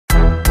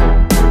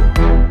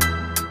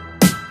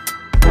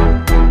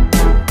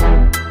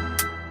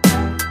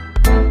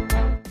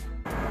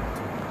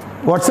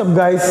What's up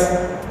guys,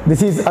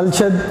 this is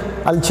Alshad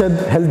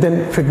Health and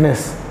Fitness.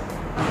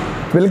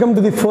 Welcome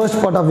to the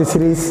first part of the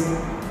series,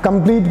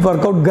 complete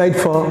workout guide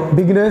for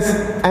beginners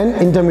and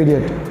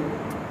intermediate.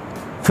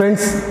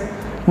 Friends,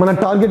 మన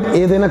target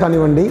ఏదైనా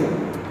కానివ్వండి,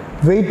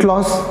 weight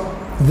loss,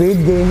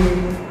 weight gain,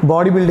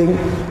 body building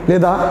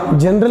లేదా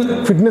general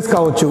fitness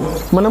కావచ్చు.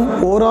 మనం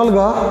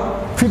ఓవరాల్గా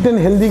fit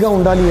and హెల్తీగా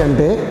ఉండాలి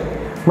అంటే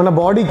మన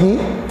బాడీకి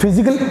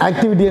ఫిజికల్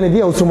యాక్టివిటీ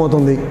అనేది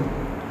అవసరమవుతుంది.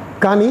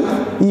 కానీ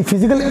ఈ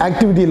ఫిజికల్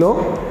యాక్టివిటీలో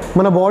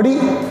మన బాడీ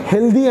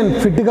హెల్తీ అండ్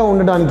ఫిట్గా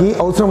ఉండడానికి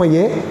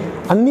అవసరమయ్యే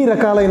అన్ని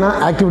రకాలైన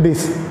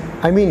యాక్టివిటీస్,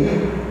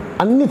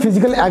 అన్ని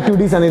ఫిజికల్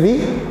యాక్టివిటీస్ అనేది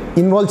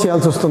ఇన్వాల్వ్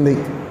చేయాల్సి వస్తుంది.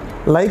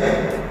 Like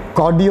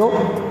cardio,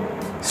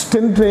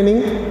 strength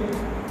training,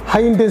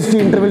 high intensity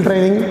interval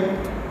training,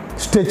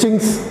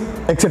 stretchings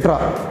etcetera.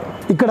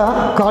 ఇక్కడ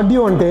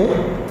కార్డియో అంటే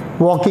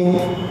walking,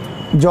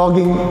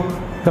 jogging,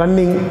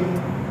 running,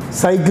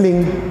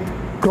 cycling,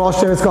 cross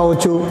tennis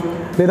కావచ్చు,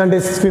 లేదంటే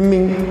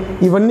స్విమ్మింగ్,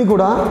 ఇవన్నీ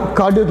కూడా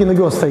కార్డియో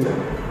కిందకి వస్తాయి.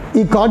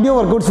 ఈ కార్డియో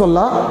వర్కౌట్స్ వల్ల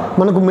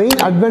మనకు మెయిన్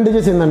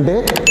అడ్వాంటేజెస్ ఏంటంటే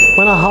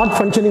మన హార్ట్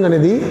ఫంక్షనింగ్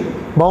అనేది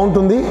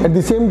బాగుంటుంది. అట్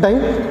ది సేమ్ టైం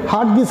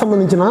హార్ట్కి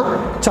సంబంధించిన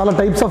చాలా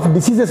టైప్స్ ఆఫ్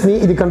డిసీజెస్ని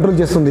ఇది కంట్రోల్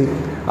చేస్తుంది.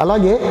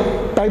 అలాగే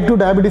టైప్ 2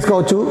 డయాబెటీస్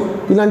కావచ్చు,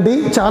 ఇలాంటి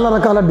చాలా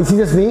రకాల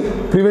డిసీజెస్ని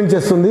ప్రివెంట్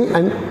చేస్తుంది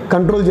అండ్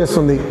కంట్రోల్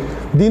చేస్తుంది.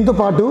 దీంతో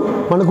పాటు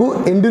మనకు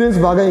ఎండ్యూరెన్స్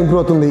బాగా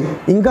ఇంప్రూవ్ అవుతుంది.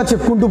 ఇంకా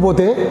చెప్పుకుంటూ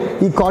పోతే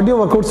ఈ కార్డియో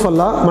వర్కౌట్స్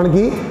వల్ల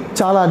మనకి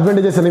చాలా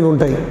అడ్వాంటేజెస్ అనేవి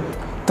ఉంటాయి.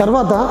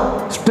 తర్వాత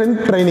స్ట్రెంత్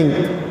ట్రైనింగ్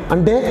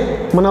అంటే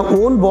మన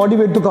ఓన్ బాడీ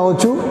వెయిట్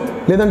కావచ్చు,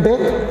 లేదంటే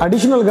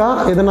అడిషనల్గా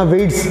ఏదైనా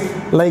వెయిట్స్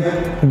లైక్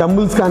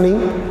డంబుల్స్ కానీ,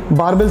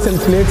 బార్బెల్స్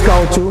అండ్ ప్లేట్స్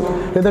కావచ్చు,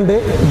 లేదంటే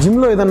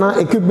జిమ్లో ఏదైనా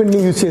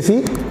ఎక్విప్మెంట్ని యూజ్ చేసి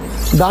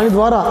దాని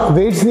ద్వారా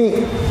వెయిట్స్ని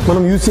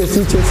మనం యూజ్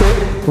చేసి చేసే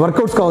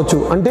వర్కౌట్స్ కావచ్చు.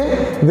 అంటే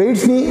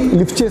వెయిట్స్ని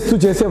లిఫ్ట్ చేస్తూ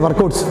చేసే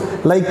వర్కౌట్స్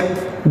లైక్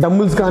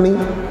డంబుల్స్ కానీ,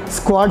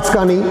 స్క్వాట్స్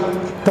కానీ,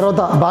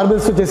 తర్వాత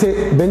బార్బెల్స్తో చేసే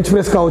బెంచ్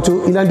ప్రెస్ కావచ్చు.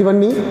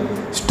 ఇలాంటివన్నీ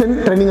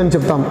స్ట్రెంత్ ట్రైనింగ్ అని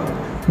చెప్తాం.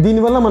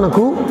 దీనివల్ల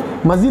మనకు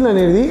మజిల్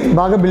అనేది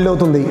బాగా బిల్డ్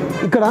అవుతుంది.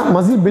 ఇక్కడ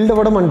మజిల్ బిల్డ్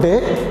అవ్వడం అంటే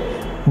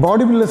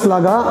బాడీ బిల్డర్స్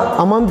లాగా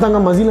అమాంతంగా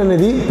మజిల్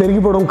అనేది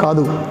పెరిగిపోవడం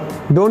కాదు.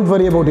 Don't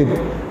worry about it.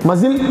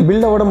 Muscle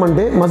build అవ్వడం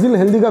అంటే, మజిల్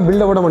హెల్తీగా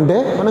బిల్డ్ అవ్వడం అంటే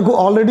మనకు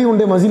ఆల్రెడీ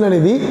ఉండే మజిల్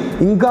అనేది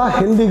ఇంకా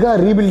హెల్తీగా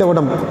రీబిల్డ్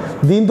అవ్వడం.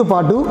 దీంతో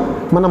పాటు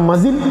మన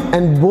మజిల్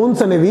అండ్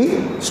బోన్స్ అనేవి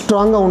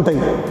స్ట్రాంగ్గా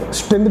ఉంటాయి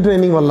స్ట్రెంత్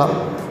ట్రైనింగ్ వల్ల.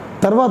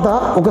 తర్వాత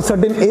ఒక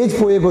సర్టెన్ ఏజ్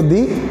పోయే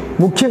కొద్దీ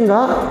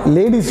ముఖ్యంగా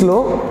లేడీస్లో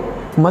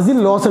మజిల్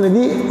లాస్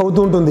అనేది అవుతూ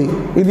ఉంటుంది.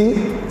 ఇది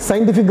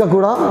సైంటిఫిక్గా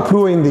కూడా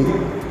ప్రూవ్ అయింది.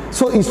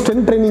 సో ఈ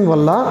స్ట్రెంత్ ట్రైనింగ్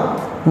వల్ల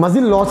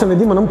మజిల్ లాస్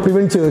అనేది మనం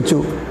ప్రివెంట్ చేయవచ్చు.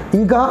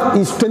 ఇంకా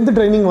ఈ స్ట్రెంత్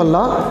ట్రైనింగ్ వల్ల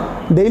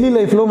డైలీ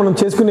లైఫ్లో మనం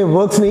చేసుకునే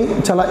వర్క్స్ని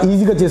చాలా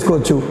ఈజీగా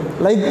చేసుకోవచ్చు.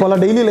 లైక్ వాళ్ళ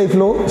డైలీ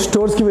లైఫ్లో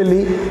స్టోర్స్కి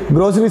వెళ్ళి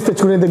గ్రోసరీస్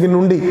తెచ్చుకునే దగ్గర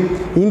నుండి,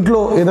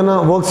 ఇంట్లో ఏదైనా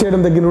వర్క్స్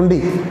చేయడం దగ్గర నుండి,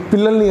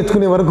 పిల్లల్ని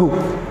ఎత్తుకునే వరకు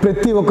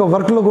ప్రతి ఒక్క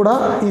వర్క్లో కూడా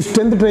ఈ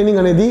స్ట్రెంత్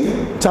ట్రైనింగ్ అనేది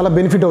చాలా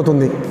బెనిఫిట్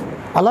అవుతుంది.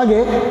 అలాగే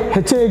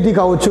HIIT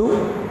కావచ్చు,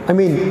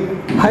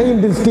 హై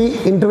ఇంటెన్సిటీ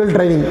ఇంటర్వెల్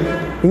ట్రైనింగ్,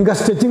 ఇంకా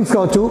స్ట్రెచింగ్స్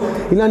కావచ్చు,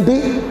 ఇలాంటి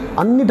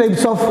అన్ని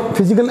టైప్స్ ఆఫ్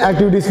ఫిజికల్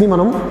యాక్టివిటీస్ని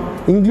మనం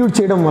ఇంక్లూడ్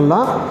చేయడం వల్ల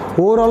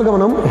ఓవరాల్గా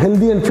మనం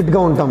హెల్తీ అండ్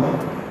ఫిట్గా ఉంటాం.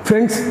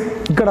 ఫ్రెండ్స్,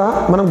 ఇక్కడ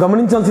మనం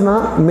గమనించాల్సిన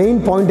మెయిన్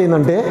పాయింట్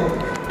ఏంటంటే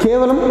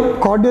కేవలం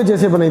కార్డియో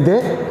చేసే పని అయితే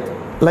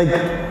లైక్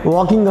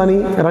వాకింగ్ కానీ,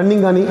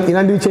 రన్నింగ్ కానీ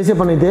ఇలాంటివి చేసే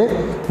పని అయితే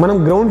మనం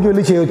గ్రౌండ్కి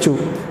వెళ్ళి చేయొచ్చు.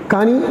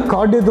 కానీ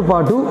కార్డియోతో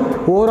పాటు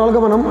ఓవరాల్గా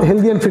మనం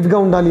హెల్తీ అండ్ ఫిట్గా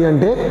ఉండాలి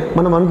అంటే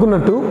మనం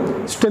అనుకున్నట్టు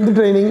స్ట్రెంత్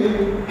ట్రైనింగ్,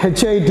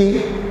 HIIT,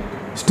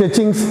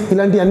 స్ట్రెచింగ్స్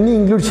ఇలాంటి అన్నీ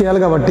ఇంక్లూడ్ చేయాలి.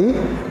 కాబట్టి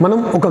మనం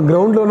ఒక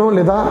గ్రౌండ్లోనో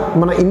లేదా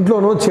మన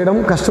ఇంట్లోనో చేయడం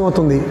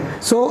కష్టమవుతుంది.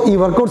 సో ఈ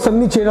వర్కౌట్స్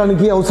అన్నీ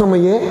చేయడానికి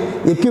అవసరమయ్యే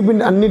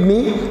ఎక్విప్మెంట్ అన్నిటినీ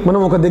మనం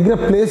ఒక దగ్గర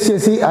ప్లేస్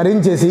చేసి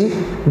అరేంజ్ చేసి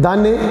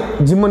దాన్నే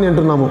జిమ్ అని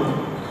అంటున్నాము.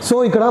 సో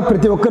ఇక్కడ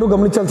ప్రతి ఒక్కరూ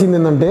గమనించాల్సింది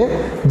ఏంటంటే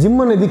జిమ్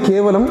అనేది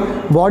కేవలం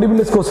బాడీ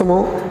బిల్డర్స్ కోసమో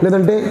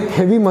లేదంటే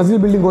హెవీ మజిల్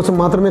బిల్డింగ్ కోసం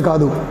మాత్రమే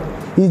కాదు.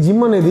 ఈ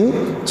జిమ్ అనేది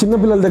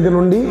చిన్నపిల్లల దగ్గర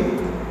నుండి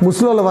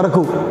ముసలోళ్ళ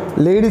వరకు,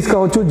 లేడీస్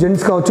కావచ్చు,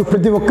 జెంట్స్ కావచ్చు,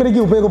 ప్రతి ఒక్కరికి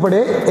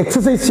ఉపయోగపడే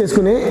ఎక్సర్సైజ్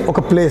చేసుకునే ఒక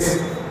place.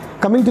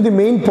 Coming to the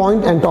main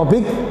point and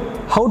topic,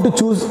 how to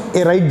choose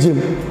A right gym.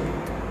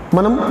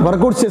 మనం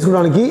వర్కౌట్స్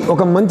చేసుకోవడానికి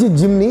ఒక మంచి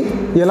జిమ్ని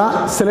ఎలా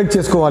సెలెక్ట్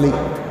చేసుకోవాలి.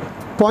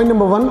 Point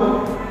number 1,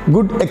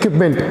 good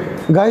equipment.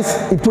 Guys,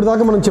 ఇప్పుడు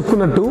దాకా మనం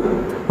చెప్పుకున్నట్టు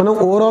మనం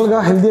ఓవరాల్గా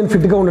హెల్తీ అండ్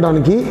ఫిట్గా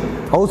ఉండడానికి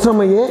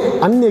అవసరమయ్యే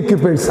అన్ని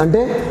ఎక్విప్మెంట్స్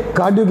అంటే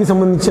కార్డియోకి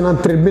సంబంధించిన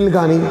థ్రెడ్మిల్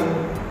కానీ,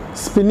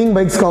 స్పిన్నింగ్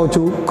బైక్స్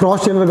కావచ్చు,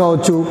 క్రాస్ ట్రైనర్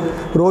కావచ్చు,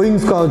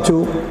 రోయింగ్స్ కావచ్చు,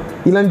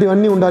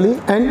 ఇలాంటివన్నీ ఉండాలి.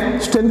 అండ్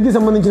స్ట్రెంత్కి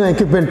సంబంధించిన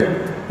ఎక్విప్మెంట్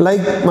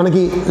లైక్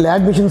మనకి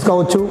ల్యాడ్ మిషన్స్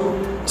కావచ్చు,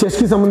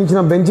 చెస్ట్కి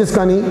సంబంధించిన బెంచెస్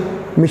కానీ,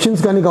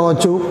 మిషన్స్ కానీ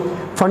కావచ్చు,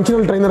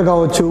 ఫంక్షనల్ ట్రైనర్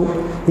కావచ్చు,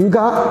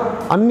 ఇంకా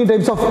అన్ని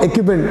టైప్స్ ఆఫ్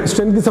ఎక్విప్మెంట్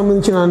స్ట్రెంత్కి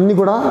సంబంధించిన అన్నీ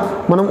కూడా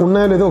మనం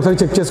ఉన్నాయో లేదో ఒకసారి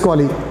చెక్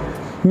చేసుకోవాలి.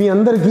 మీ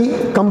అందరికీ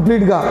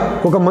కంప్లీట్గా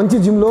ఒక మంచి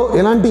జిమ్లో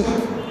ఎలాంటి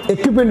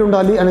ఎక్విప్మెంట్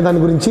ఉండాలి అనే దాని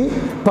గురించి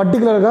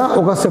పర్టికులర్గా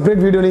ఒక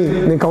సెపరేట్ వీడియోని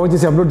నేను కవర్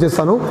చేసి అప్లోడ్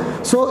చేస్తాను.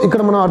 సో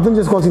ఇక్కడ మనం అర్థం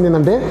చేసుకోవాల్సింది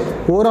ఏంటంటే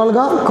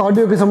ఓవరాల్గా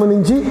కార్డియోకి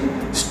సంబంధించి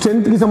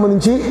స్ట్రెంత్కి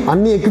సంబంధించి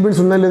అన్ని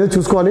ఎక్విప్మెంట్స్ ఉన్నాయో లేదో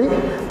చూసుకోవాలి.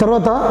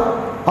 తర్వాత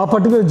ఆ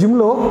పర్టికులర్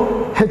జిమ్లో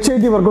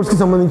HIIT వర్కౌట్స్కి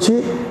సంబంధించి,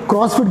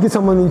 క్రాస్ఫిట్కి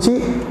సంబంధించి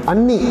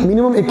అన్ని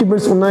మినిమం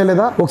ఎక్విప్మెంట్స్ ఉన్నాయో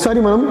లేదా ఒకసారి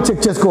మనం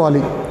చెక్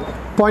చేసుకోవాలి.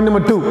 పాయింట్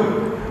నెంబర్ 2,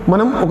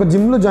 మనం ఒక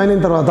జిమ్లో జాయిన్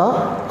అయిన తర్వాత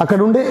అక్కడ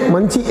ఉండే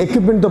మంచి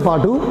ఎక్విప్మెంట్తో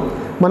పాటు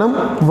మనం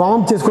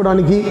వార్మప్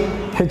చేసుకోవడానికి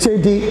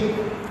HIIT,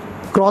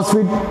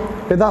 క్రాస్ఫిట్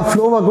లేదా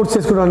ఫ్లో వర్కౌట్స్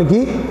చేసుకోవడానికి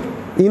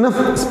ఇనఫ్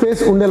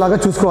స్పేస్ ఉండేలాగా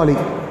చూసుకోవాలి.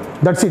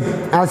 That's it,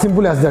 as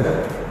simple as that.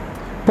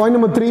 Point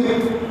number 3,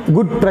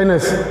 good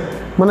trainers.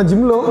 మన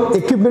జిమ్లో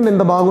ఎక్విప్మెంట్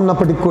ఎంత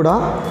బాగున్నప్పటికి కూడా,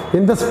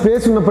 ఎంత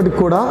స్పేస్ ఉన్నప్పటికి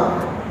కూడా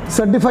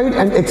సర్టిఫైడ్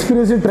అండ్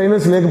ఎక్స్పీరియన్స్డ్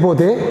ట్రైనర్స్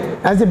లేకపోతే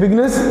యాజ్ ఎ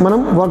బిగినర్స్ మనం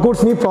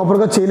వర్కౌట్స్ని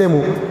ప్రాపర్గా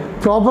చేయలేము.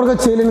 ప్రాపర్గా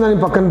చేయలేని దాన్ని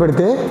పక్కన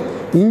పెడితే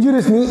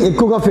ఇంజురీస్ని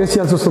ఎక్కువగా ఫేస్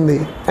చేయాల్సి వస్తుంది.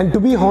 And to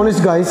be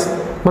honest guys,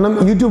 మనం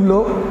యూట్యూబ్లో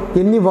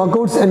ఎన్ని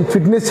వర్కౌట్స్ అండ్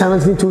ఫిట్నెస్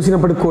ఛానల్స్ని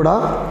చూసినప్పటికి కూడా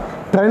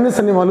ట్రైనర్స్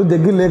అనే వాళ్ళు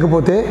దగ్గర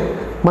లేకపోతే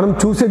మనం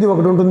చూసేది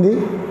ఒకటి ఉంటుంది,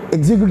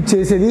 ఎగ్జిక్యూట్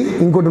చేసేది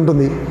ఇంకోటి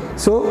ఉంటుంది.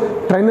 సో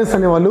ట్రైనర్స్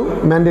అనేవాళ్ళు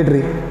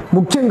మ్యాండేటరీ.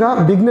 ముఖ్యంగా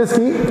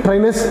బిగినర్స్కి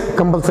trainers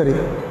compulsory.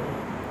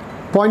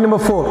 Point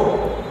number 4,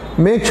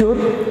 make sure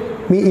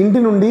మీ ఇంటి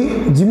నుండి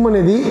జిమ్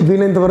అనేది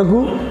వీలైనంత వరకు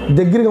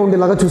దగ్గరగా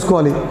ఉండేలాగా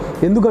చూసుకోవాలి.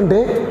 ఎందుకంటే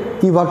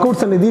ఈ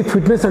వర్కౌట్స్ అనేది,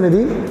 ఫిట్నెస్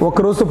అనేది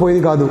ఒక్కరోజుతో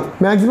పోయేది కాదు.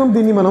 మ్యాక్సిమం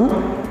దీన్ని మనం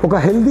ఒక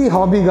హెల్తీ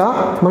హాబీగా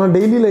మన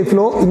డైలీ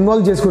లైఫ్లో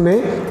ఇన్వాల్వ్ చేసుకునే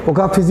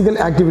ఒక ఫిజికల్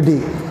యాక్టివిటీ.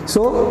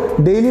 సో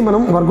డైలీ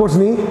మనం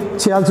వర్కౌట్స్ని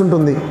చేయాల్సి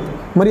ఉంటుంది.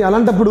 మరి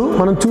అలాంటప్పుడు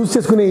మనం చూస్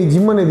చేసుకునే ఈ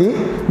జిమ్ అనేది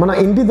మన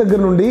ఇంటి దగ్గర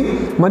నుండి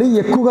మరీ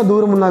ఎక్కువగా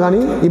దూరం ఉన్నా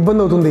కానీ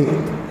ఇబ్బంది అవుతుంది.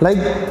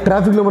 లైక్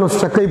ట్రాఫిక్లో మనం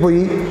స్ట్రక్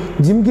అయిపోయి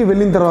జిమ్కి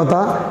వెళ్ళిన తర్వాత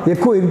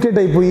ఎక్కువ ఇరిటేట్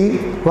అయిపోయి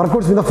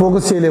వర్కౌట్స్ మీద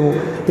ఫోకస్ చేయలేము.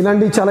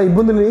 ఇలాంటి చాలా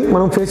ఇబ్బందుల్ని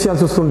మనం ఫేస్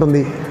చేయాల్సి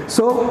వస్తుంటుంది.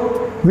 సో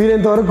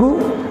వీలైనంత వరకు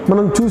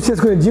మనం చూస్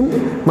చేసుకునే జిమ్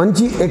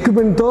మంచి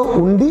ఎక్విప్మెంట్తో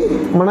ఉండి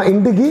మన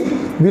ఇంటికి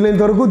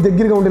వీలైనంత వరకు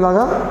దగ్గరగా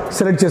ఉండేలాగా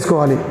సెలెక్ట్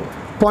చేసుకోవాలి.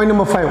 Point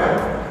number 5,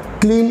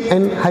 clean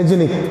and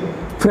hygienic.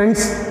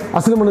 Friends,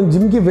 అసలు మనం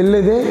జిమ్కి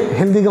వెళ్ళేదే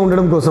హెల్తీగా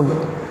ఉండడం కోసం.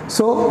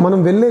 సో మనం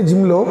వెళ్ళే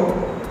జిమ్లో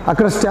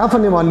అక్కడ స్టాఫ్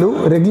అనేవాళ్ళు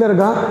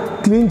రెగ్యులర్గా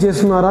క్లీన్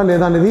చేస్తున్నారా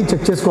లేదా అనేది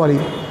చెక్ చేసుకోవాలి.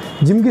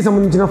 జిమ్కి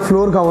సంబంధించిన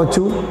ఫ్లోర్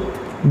కావచ్చు,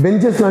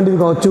 బెంచెస్ లాంటివి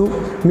కావచ్చు,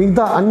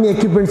 మిగతా అన్ని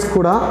ఎక్విప్మెంట్స్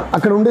కూడా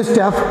అక్కడ ఉండే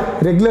స్టాఫ్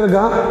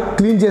రెగ్యులర్గా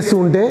క్లీన్ చేస్తూ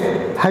ఉంటే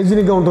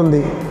హైజీనిక్గా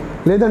ఉంటుంది.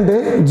 లేదంటే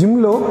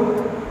జిమ్లో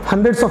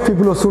హండ్రెడ్స్ ఆఫ్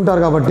పీపుల్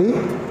వస్తుంటారు కాబట్టి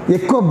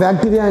ఎక్కువ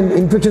బ్యాక్టీరియా అండ్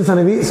ఇన్ఫెక్షన్స్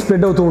అనేవి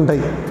స్ప్రెడ్ అవుతూ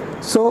ఉంటాయి.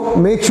 సో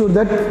మేక్ షూర్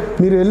దట్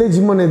మీరు వెళ్ళే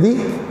జిమ్ అనేది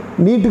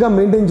నీట్గా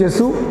మెయింటైన్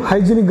చేస్తూ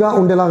హైజీనిక్గా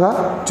ఉండేలాగా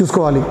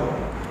చూసుకోవాలి.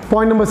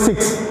 Point number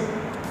 6,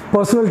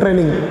 personal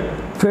training.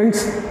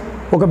 Friends,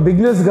 ఒక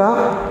బిగినర్స్గా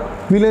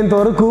వీలైనంత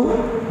వరకు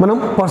మనం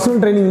పర్సనల్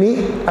ట్రైనింగ్ని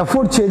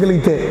అఫోర్డ్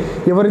చేయగలిగితే,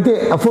 ఎవరైతే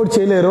అఫోర్డ్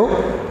చేయలేరో,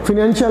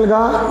 ఫినాన్షియల్గా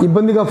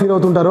ఇబ్బందిగా ఫీల్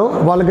అవుతుంటారో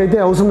వాళ్ళకైతే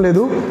అవసరం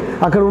లేదు.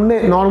 అక్కడ ఉండే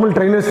నార్మల్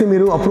ట్రైనర్స్ని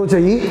మీరు అప్రోచ్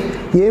అయ్యి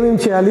ఏమేమి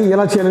చేయాలి,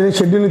 ఎలా చేయాలనే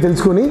షెడ్యూల్ని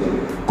తెలుసుకొని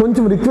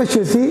కొంచెం రిక్వెస్ట్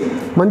చేసి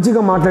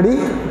మంచిగా మాట్లాడి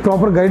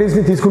ప్రాపర్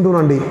గైడెన్స్ని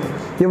తీసుకుంటూనండి.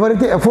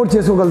 ఎవరైతే ఎఫోర్డ్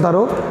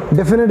చేసుకోగలుగుతారో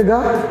డెఫినెట్గా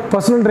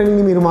పర్సనల్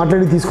ట్రైనింగ్ని మీరు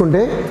మాట్లాడి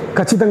తీసుకుంటే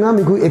ఖచ్చితంగా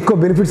మీకు ఎక్కువ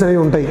బెనిఫిట్స్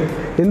అనేవి ఉంటాయి.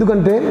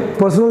 ఎందుకంటే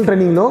పర్సనల్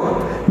ట్రైనింగ్లో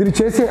మీరు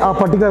చేసే ఆ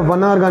పర్టికులర్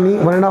 1 hour కానీ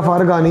 1.5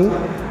 hour కానీ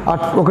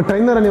ఒక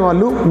ట్రైనర్ అనే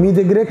వాళ్ళు మీ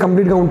దగ్గరే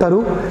కంప్లీట్గా ఉంటారు.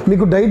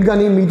 మీకు డైట్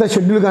కానీ మిగతా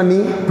షెడ్యూల్ కానీ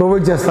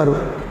ప్రొవైడ్ చేస్తారు.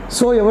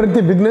 సో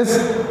ఎవరైతే బిగినర్స్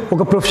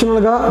ఒక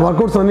ప్రొఫెషనల్గా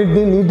వర్కౌట్స్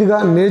అన్నింటినీ నీట్గా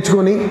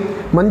నేర్చుకొని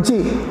మంచి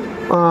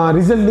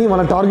రిజల్ట్ని,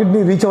 వాళ్ళ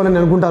టార్గెట్ని రీచ్ అవ్వాలని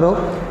అనుకుంటారో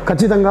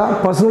ఖచ్చితంగా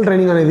పర్సనల్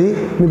ట్రైనింగ్ అనేది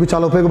మీకు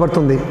చాలా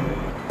ఉపయోగపడుతుంది.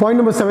 Point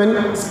number 7,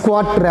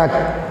 squat rack.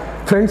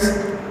 Friends,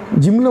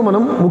 జిమ్లో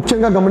మనం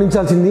ముఖ్యంగా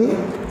గమనించాల్సింది,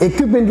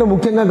 ఎక్విప్మెంట్లో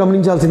ముఖ్యంగా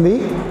గమనించాల్సింది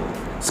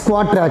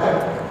స్క్వాట్ ర్యాక్.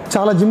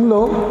 చాలా జిమ్లో,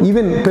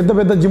 ఈవెన్ పెద్ద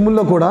పెద్ద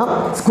జిమ్ముల్లో కూడా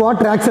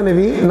స్క్వాట్ ర్యాక్స్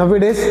అనేవి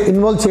నవ్వేడేస్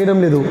ఇన్వాల్వ్ చేయడం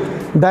లేదు.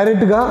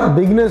 డైరెక్ట్గా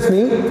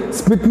బిగినర్స్ని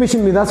స్మిత్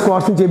మెషిన్ మీద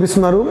స్క్వాట్స్ని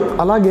చేపిస్తున్నారు.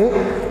 అలాగే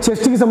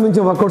చెస్ట్కి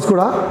సంబంధించిన వర్కౌట్స్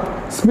కూడా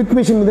స్మిత్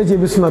మెషిన్ మీద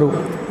చేపిస్తున్నారు.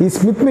 ఈ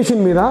స్మిత్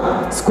మెషిన్ మీద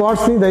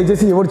స్క్వాట్స్ని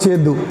దయచేసి ఎవరు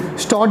చేయొద్దు.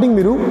 స్టార్టింగ్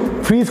మీరు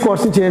ఫ్రీ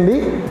స్క్వాట్స్ని చేయండి.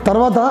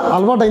 తర్వాత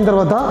అలవాటు అయిన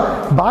తర్వాత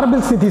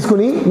బార్బెల్స్ని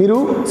తీసుకుని మీరు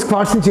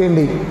స్క్వాట్స్ని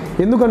చేయండి.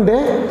 ఎందుకంటే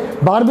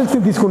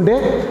బార్బెల్స్ని తీసుకుంటే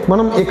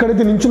మనం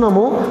ఎక్కడైతే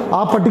నించున్నామో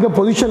ఆ పర్టికులర్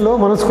పొజిషన్లో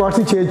మనం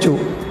స్క్వాట్స్ని చేయొచ్చు.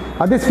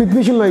 అదే స్మిత్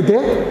మిషన్లో అయితే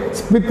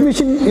స్మిత్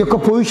మిషన్ యొక్క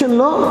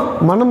పొజిషన్లో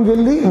మనం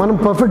వెళ్ళి మనం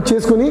పర్ఫెక్ట్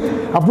చేసుకొని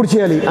అప్పుడు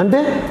చేయాలి. అంటే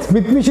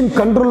స్మిత్ మిషన్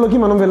కంట్రోల్లోకి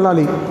మనం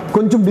వెళ్ళాలి.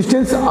 కొంచెం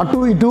డిస్టెన్స్ అటు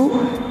ఇటు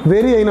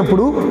వేరీ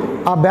అయినప్పుడు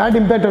ఆ బ్యాడ్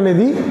ఇంపాక్ట్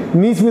అనేది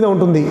నీస్ మీద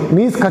ఉంటుంది.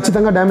 నీస్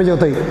ఖచ్చితంగా డ్యామేజ్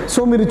అవుతాయి.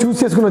 సో మీరు చూస్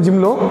చేసుకున్న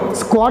జిమ్లో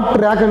స్క్వాట్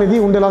ర్యాక్ అనేది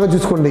ఉండేలాగా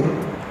చూసుకోండి.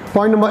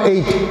 Point number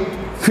 8,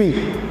 fee.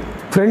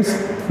 ఫ్రెండ్స్,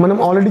 మనం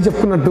ఆల్రెడీ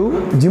చెప్పుకున్నట్టు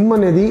జిమ్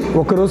అనేది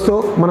ఒక రోజుతో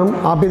మనం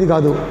ఆపేది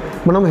కాదు.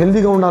 మనం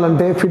హెల్తీగా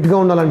ఉండాలంటే, ఫిట్గా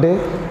ఉండాలంటే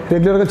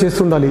రెగ్యులర్గా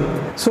చేస్తుండాలి.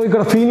 సో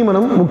ఇక్కడ ఫీని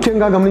మనం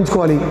ముఖ్యంగా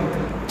గమనించుకోవాలి.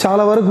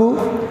 చాలా వరకు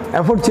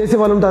ఎఫోర్డ్ చేసే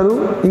వాళ్ళు ఉంటారు,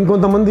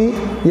 ఇంకొంతమంది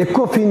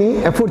ఎక్కువ ఫీని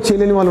ఎఫోర్డ్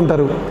చేయలేని వాళ్ళు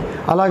ఉంటారు.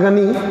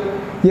 అలాగని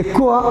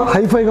ఎక్కువ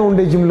హైఫైగా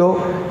ఉండే జిమ్లో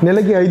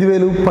నెలకి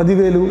 5,000,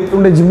 10,000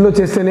 ఉండే జిమ్లో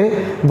చేస్తేనే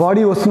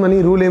బాడీ వస్తుందని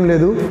రూల్ ఏం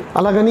లేదు.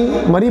 అలాగని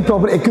మరీ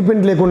ప్రాపర్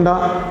ఎక్విప్మెంట్ లేకుండా,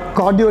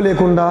 కార్డియో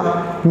లేకుండా,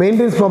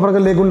 మెయింటెనెన్స్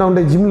ప్రాపర్గా లేకుండా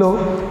ఉండే జిమ్లో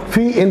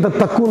ఫీ ఎంత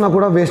తక్కువ ఉన్నా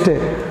కూడా వేస్టే.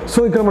 సో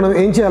ఇక్కడ మనం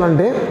ఏం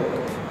చేయాలంటే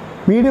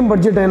మీడియం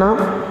బడ్జెట్ అయినా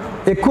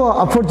ఎక్కువ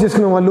అఫోర్డ్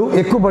చేసుకునే వాళ్ళు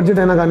ఎక్కువ బడ్జెట్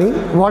అయినా కానీ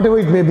what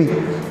ever it may be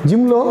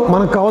జిమ్లో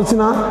మనకు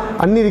కావాల్సిన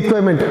అన్ని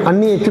రిక్వైర్మెంట్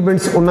అన్ని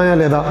ఎక్విప్మెంట్స్ ఉన్నాయా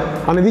లేదా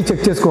అనేది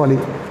చెక్ చేసుకోవాలి.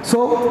 సో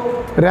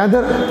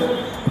రాదర్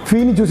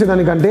ఫీని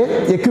చూసేదానికంటే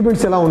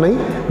ఎక్విప్మెంట్స్ ఎలా ఉన్నాయి,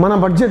 మన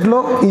బడ్జెట్లో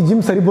ఈ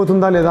జిమ్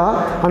సరిపోతుందా లేదా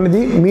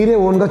అనేది మీరే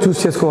ఓన్గా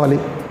చూస్ చేసుకోవాలి.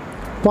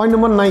 Point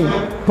number 9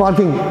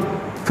 parking.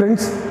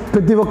 ఫ్రెండ్స్,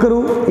 ప్రతి ఒక్కరూ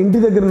ఇంటి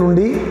దగ్గర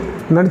నుండి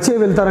నడిచే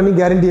వెళ్తారని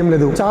గ్యారంటీ ఏం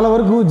లేదు. చాలా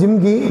వరకు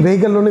జిమ్కి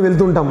వెహికల్లోనే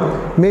వెళ్తుంటాం.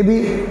 మేబీ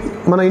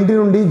మన ఇంటి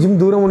నుండి జిమ్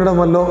దూరం ఉండడం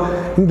వల్ల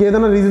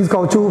ఇంకేదైనా రీజన్స్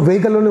కావచ్చు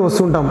వెహికల్లోనే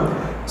వస్తుంటాం.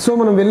 సో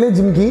మనం వెళ్ళే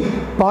జిమ్కి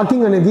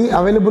పార్కింగ్ అనేది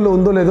అవైలబుల్లో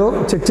ఉందో లేదో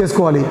చెక్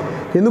చేసుకోవాలి.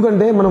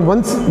 ఎందుకంటే మనం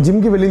వన్స్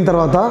జిమ్కి వెళ్ళిన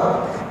తర్వాత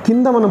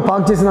కింద మనం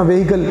పార్క్ చేసిన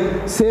వెహికల్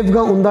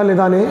సేఫ్గా ఉందా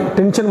లేదా అనే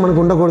టెన్షన్ మనకు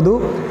ఉండకూడదు.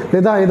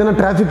 లేదా ఏదైనా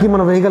ట్రాఫిక్కి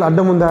మన వెహికల్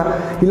అడ్డం ఉందా,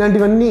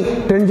 ఇలాంటివన్నీ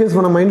టెన్షన్స్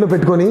మన మైండ్లో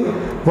పెట్టుకొని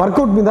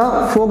వర్కౌట్ మీద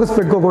ఫోకస్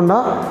పెట్టుకోకుండా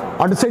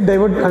అటు సైడ్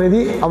డైవర్ట్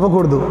అనేది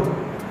అవ్వకూడదు.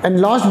 And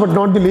last but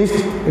not the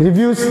least,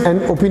 reviews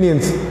and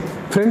opinions.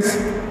 Friends,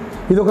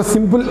 ఇది ఒక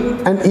simple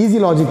and easy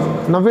logic.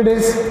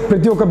 Nowadays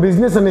ప్రతి ఒక్క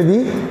బిజినెస్ అనేది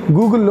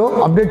గూగుల్లో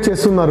అప్డేట్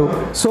చేస్తున్నారు.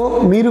 సో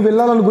మీరు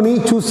వెళ్ళాలనుకుని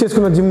చూస్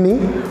చేసుకున్న జిమ్ని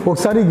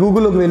ఒకసారి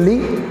గూగుల్లోకి వెళ్ళి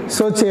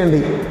సర్చ్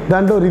చేయండి.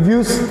 దాంట్లో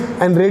రివ్యూస్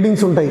అండ్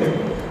రేటింగ్స్ ఉంటాయి.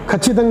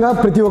 ఖచ్చితంగా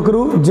ప్రతి ఒక్కరూ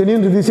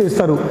జెన్యూన్ రివ్యూస్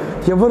ఇస్తారు.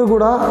 ఎవరు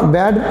కూడా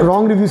బ్యాడ్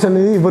రాంగ్ రివ్యూస్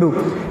అనేది ఇవ్వరు.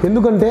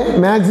 ఎందుకంటే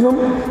మ్యాక్సిమం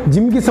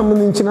జిమ్కి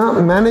సంబంధించిన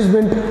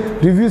మేనేజ్మెంట్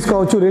రివ్యూస్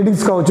కావచ్చు,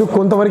 రేటింగ్స్ కావచ్చు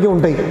కొంతవరకే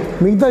ఉంటాయి.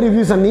 మిగతా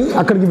రివ్యూస్ అన్నీ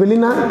అక్కడికి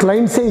వెళ్ళిన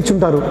క్లయింట్సే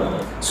ఇచ్చుంటారు.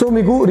 సో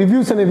మీకు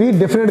రివ్యూస్ అనేవి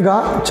డెఫినెట్గా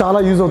చాలా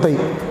యూజ్ అవుతాయి.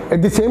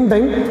 అట్ ది సేమ్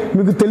టైం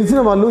మీకు తెలిసిన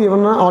వాళ్ళు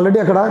ఏమన్నా ఆల్రెడీ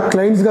అక్కడ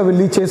క్లయింట్స్గా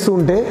వెళ్ళి చేస్తూ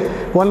ఉంటే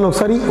వాళ్ళని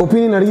ఒకసారి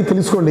ఒపీనియన్ అడిగి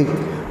తెలుసుకోండి.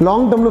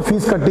 లాంగ్ టర్మ్లో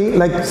ఫీజు కట్టి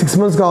లైక్ 6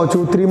 months కావచ్చు,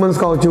 3 months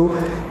కావచ్చు,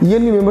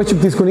 ఇయర్లీ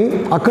మెంబర్షిప్ తీసుకుని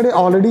అక్కడే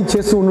ఆల్రెడీ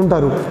చేస్తూ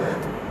ఉంటుంటారు.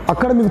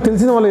 అక్కడ మీకు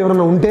తెలిసిన వాళ్ళు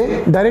ఎవరైనా ఉంటే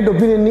డైరెక్ట్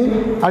ఒపీనియన్ని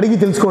అడిగి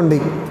తెలుసుకోండి.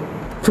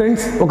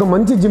 ఫ్రెండ్స్, ఒక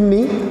మంచి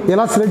జిమ్ని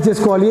ఎలా సెలెక్ట్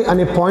చేసుకోవాలి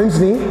అనే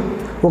పాయింట్స్ని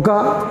ఒక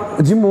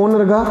జిమ్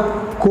ఓనర్గా,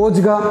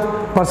 కోచ్గా,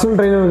 పర్సనల్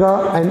ట్రైనర్గా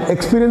అండ్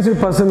ఎక్స్పీరియన్స్డ్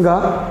పర్సన్గా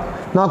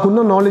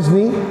నాకున్న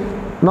నాలెడ్జ్ని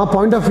నా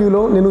పాయింట్ ఆఫ్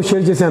వ్యూలో నేను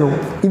షేర్ చేశాను.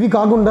 ఇవి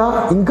కాకుండా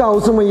ఇంకా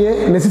అవసరమయ్యే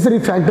నెసెసరీ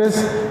ఫ్యాక్టర్స్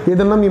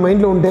ఏదన్నా మీ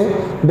మైండ్లో ఉంటే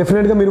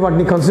డెఫినెట్గా మీరు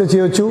వాటిని కన్సిడర్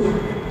చేయొచ్చు,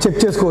 చెక్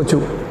చేసుకోవచ్చు.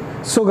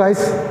 సో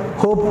గైస్,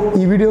 హోప్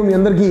ఈ వీడియో మీ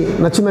అందరికీ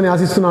నచ్చిందని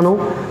ఆశిస్తున్నాను.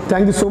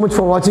 Thank you so much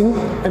for watching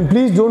and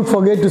please don't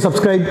forget to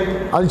subscribe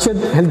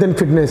అల్షద్ health and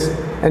fitness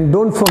and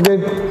don't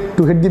forget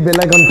to hit the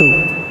bell icon two.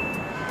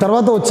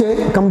 తర్వాత వచ్చే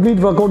complete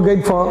work out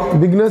guide for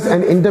beginners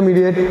and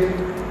intermediate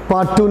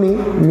part 2ని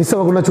miss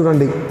అవ్వకుండా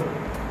చూడండి.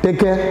 Take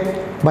care,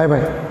 bye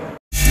bye.